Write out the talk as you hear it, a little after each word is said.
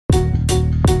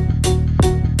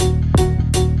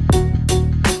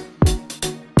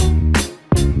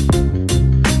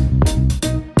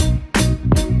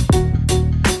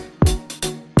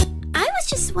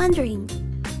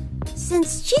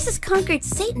conquered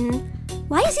Satan,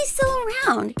 why is he still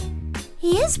around?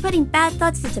 He is putting bad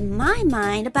thoughts into my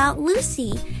mind about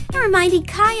Lucy and reminding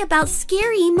Kai about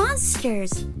scary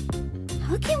monsters.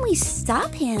 How can we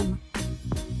stop him?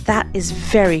 That is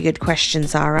very good question,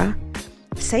 Zara.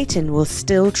 Satan will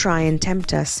still try and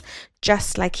tempt us,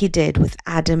 just like he did with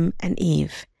Adam and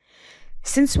Eve.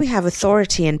 Since we have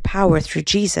authority and power through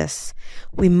Jesus,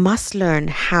 we must learn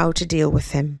how to deal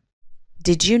with him.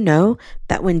 Did you know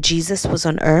that when Jesus was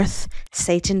on earth,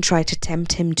 Satan tried to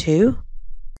tempt him too?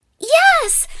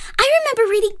 Yes! I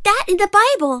remember reading that in the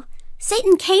Bible.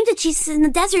 Satan came to Jesus in the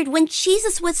desert when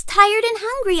Jesus was tired and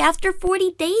hungry after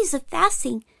 40 days of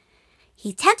fasting.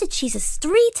 He tempted Jesus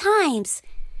 3 times.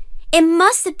 It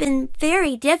must have been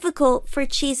very difficult for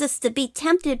Jesus to be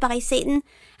tempted by Satan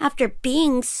after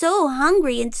being so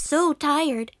hungry and so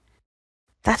tired.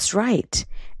 That's right.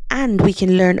 And we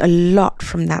can learn a lot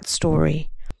from that story.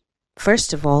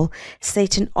 First of all,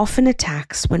 Satan often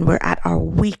attacks when we're at our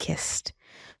weakest,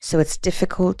 so it's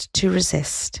difficult to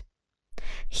resist.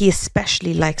 He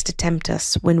especially likes to tempt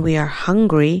us when we are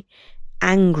hungry,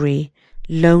 angry,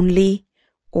 lonely,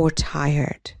 or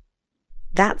tired.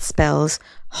 That spells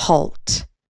halt.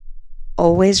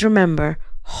 Always remember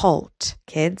halt,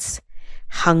 kids.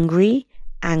 Hungry,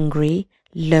 angry,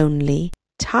 lonely,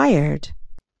 tired.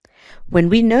 When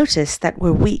we notice that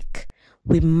we're weak,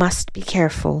 we must be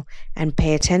careful and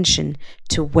pay attention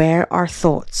to where our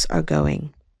thoughts are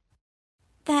going.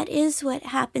 That is what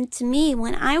happened to me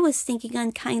when I was thinking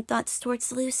unkind thoughts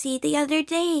towards Lucy the other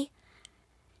day.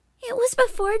 It was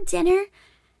before dinner,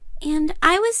 and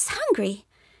I was hungry,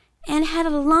 and had a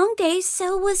long day,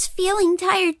 so was feeling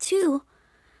tired too.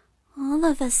 All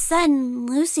of a sudden,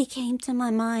 Lucy came to my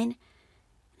mind,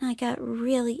 and I got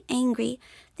really angry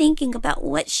thinking about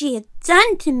what she had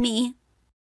done to me.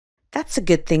 That's a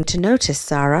good thing to notice,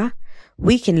 Zara.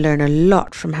 We can learn a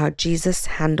lot from how Jesus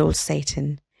handled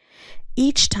Satan.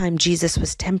 Each time Jesus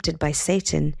was tempted by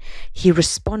Satan, he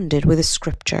responded with a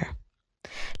scripture.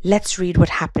 Let's read what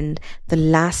happened the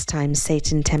last time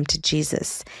Satan tempted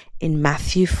Jesus in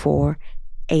Matthew 4,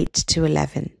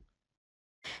 8-11.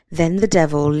 Then the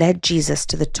devil led Jesus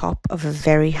to the top of a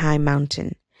very high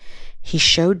mountain. He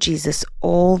showed Jesus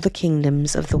all the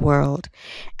kingdoms of the world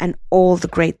and all the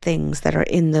great things that are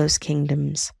in those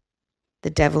kingdoms. The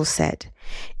devil said,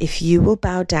 "If you will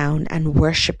bow down and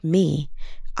worship me,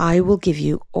 I will give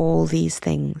you all these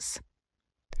things."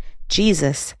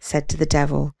 Jesus said to the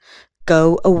devil,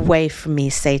 "Go away from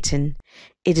me, Satan.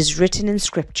 It is written in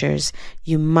scriptures,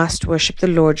 you must worship the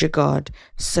Lord your God,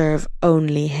 serve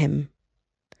only him."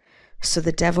 So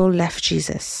the devil left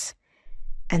Jesus,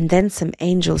 and then some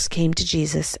angels came to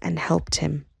Jesus and helped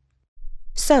him.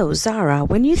 So, Zara,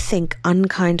 when you think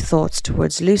unkind thoughts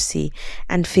towards Lucy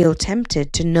and feel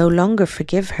tempted to no longer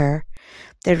forgive her,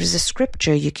 there is a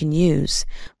scripture you can use,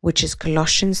 which is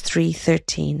Colossians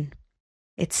 3:13.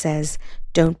 It says,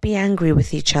 "Don't be angry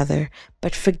with each other,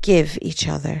 but forgive each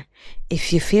other.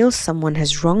 If you feel someone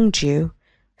has wronged you,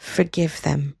 forgive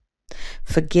them.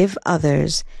 Forgive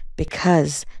others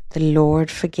because the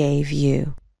Lord forgave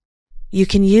you." You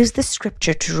can use this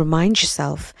scripture to remind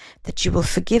yourself that you will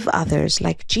forgive others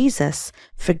like Jesus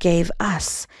forgave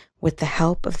us with the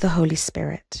help of the Holy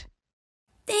Spirit.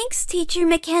 Thanks, Teacher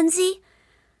Mackenzie.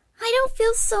 I don't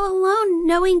feel so alone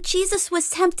knowing Jesus was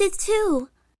tempted too.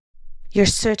 You're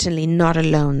certainly not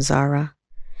alone, Zara.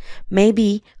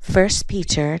 Maybe 1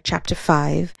 Peter chapter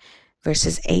 5,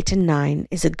 verses 8 and 9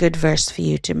 is a good verse for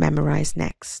you to memorize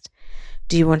next.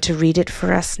 Do you want to read it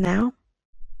for us now?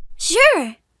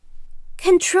 Sure.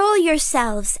 Control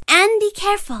yourselves and be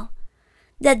careful.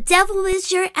 The devil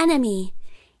is your enemy,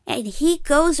 and he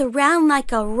goes around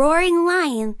like a roaring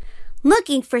lion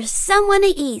looking for someone to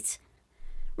eat.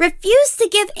 Refuse to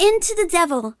give in to the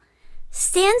devil.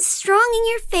 Stand strong in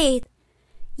your faith.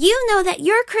 You know that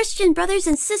your Christian brothers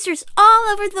and sisters all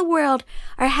over the world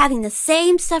are having the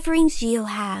same sufferings you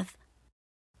have.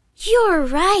 You're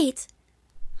right.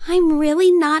 I'm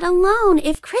really not alone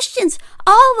if Christians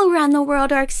all around the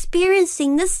world are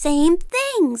experiencing the same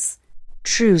things.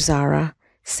 True, Zara.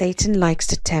 Satan likes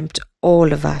to tempt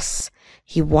all of us.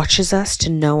 He watches us to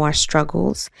know our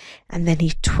struggles, and then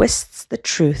he twists the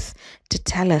truth to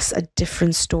tell us a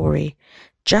different story,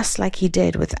 just like he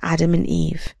did with Adam and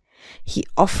Eve. He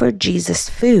offered Jesus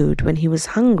food when he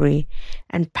was hungry,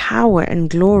 and power and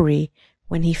glory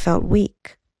when he felt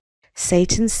weak.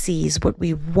 Satan sees what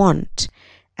we want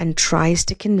and tries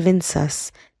to convince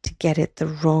us to get it the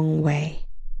wrong way.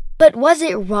 But was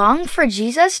it wrong for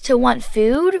Jesus to want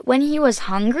food when he was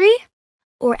hungry?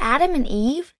 Or Adam and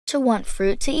Eve to want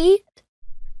fruit to eat?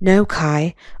 No,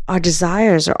 Kai, our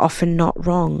desires are often not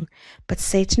wrong, but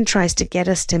Satan tries to get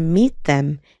us to meet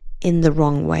them in the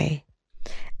wrong way.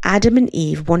 Adam and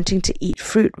Eve wanting to eat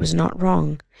fruit was not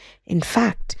wrong. In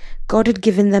fact, God had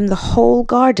given them the whole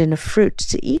garden of fruit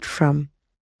to eat from.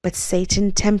 But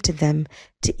Satan tempted them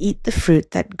to eat the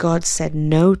fruit that God said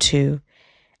no to,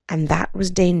 and that was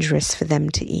dangerous for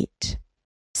them to eat.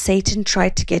 Satan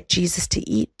tried to get Jesus to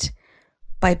eat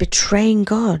by betraying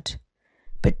God,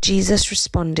 but Jesus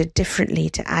responded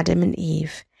differently to Adam and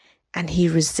Eve, and he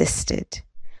resisted.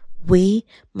 We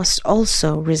must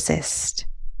also resist.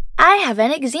 I have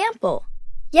an example.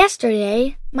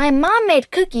 Yesterday, my mom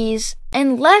made cookies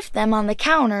and left them on the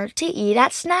counter to eat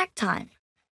at snack time.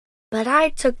 But I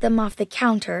took them off the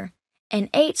counter and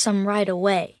ate some right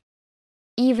away,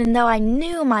 even though I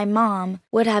knew my mom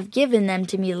would have given them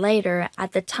to me later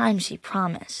at the time she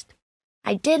promised.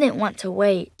 I didn't want to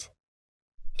wait.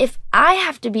 If I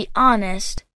have to be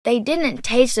honest, they didn't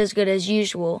taste as good as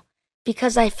usual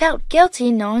because I felt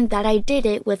guilty knowing that I did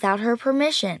it without her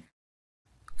permission.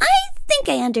 I think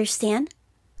I understand.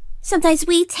 Sometimes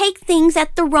we take things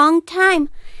at the wrong time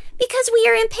because we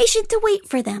are impatient to wait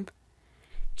for them.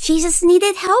 Jesus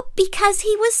needed help because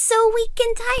he was so weak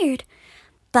and tired,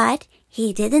 but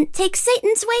he didn't take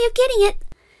Satan's way of getting it.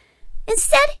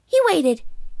 Instead, he waited,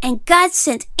 and God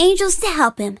sent angels to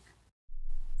help him.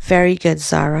 Very good,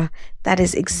 Zara. That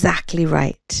is exactly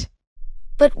right.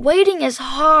 But waiting is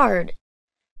hard.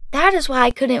 That is why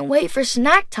I couldn't wait for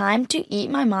snack time to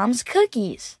eat my mom's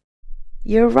cookies.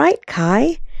 You're right,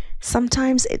 Kai.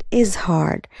 Sometimes it is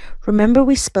hard. Remember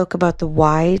we spoke about the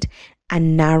wide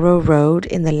and narrow road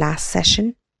in the last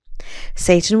session?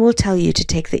 Satan will tell you to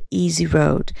take the easy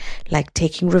road, like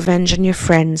taking revenge on your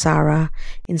friend Zara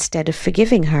instead of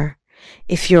forgiving her.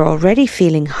 If you're already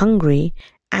feeling hungry,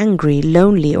 angry,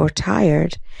 lonely, or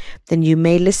tired, then you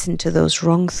may listen to those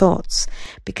wrong thoughts,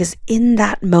 because in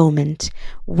that moment,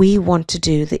 we want to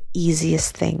do the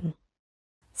easiest thing.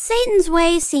 Satan's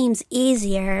way seems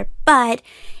easier, but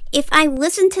if I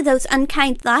listen to those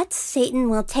unkind thoughts, Satan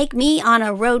will take me on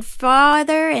a road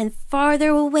farther and farther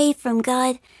away from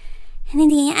God. And in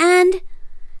the end,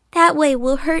 that way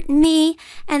will hurt me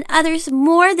and others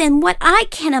more than what I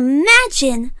can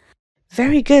imagine.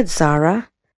 Very good, Zara.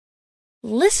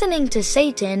 Listening to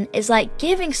Satan is like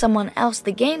giving someone else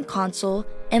the game console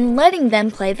and letting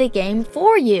them play the game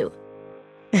for you.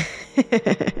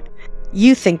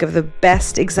 You think of the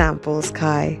best examples,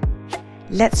 Kai.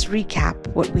 Let's recap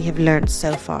what we have learned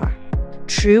so far.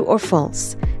 True or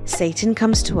false, Satan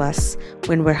comes to us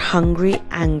when we're hungry,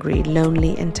 angry,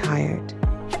 lonely, and tired.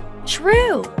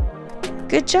 True.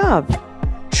 Good job.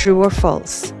 True or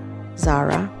false,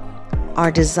 Zara,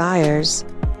 our desires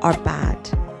are bad.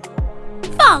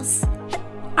 False.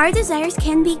 Our desires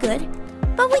can be good,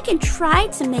 but we can try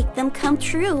to make them come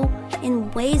true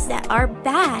in ways that are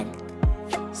bad.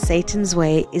 Satan's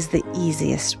way is the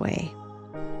easiest way.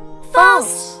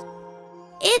 False.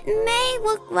 It may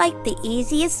look like the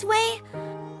easiest way,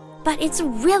 but it's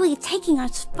really taking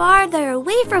us farther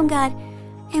away from God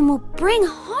and will bring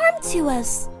harm to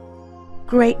us.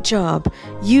 Great job.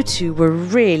 You two were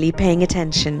really paying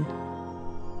attention.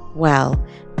 Well,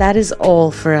 that is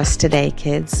all for us today,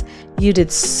 kids. You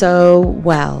did so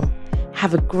well.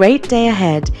 Have a great day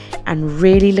ahead and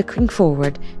really looking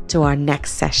forward to our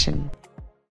next session.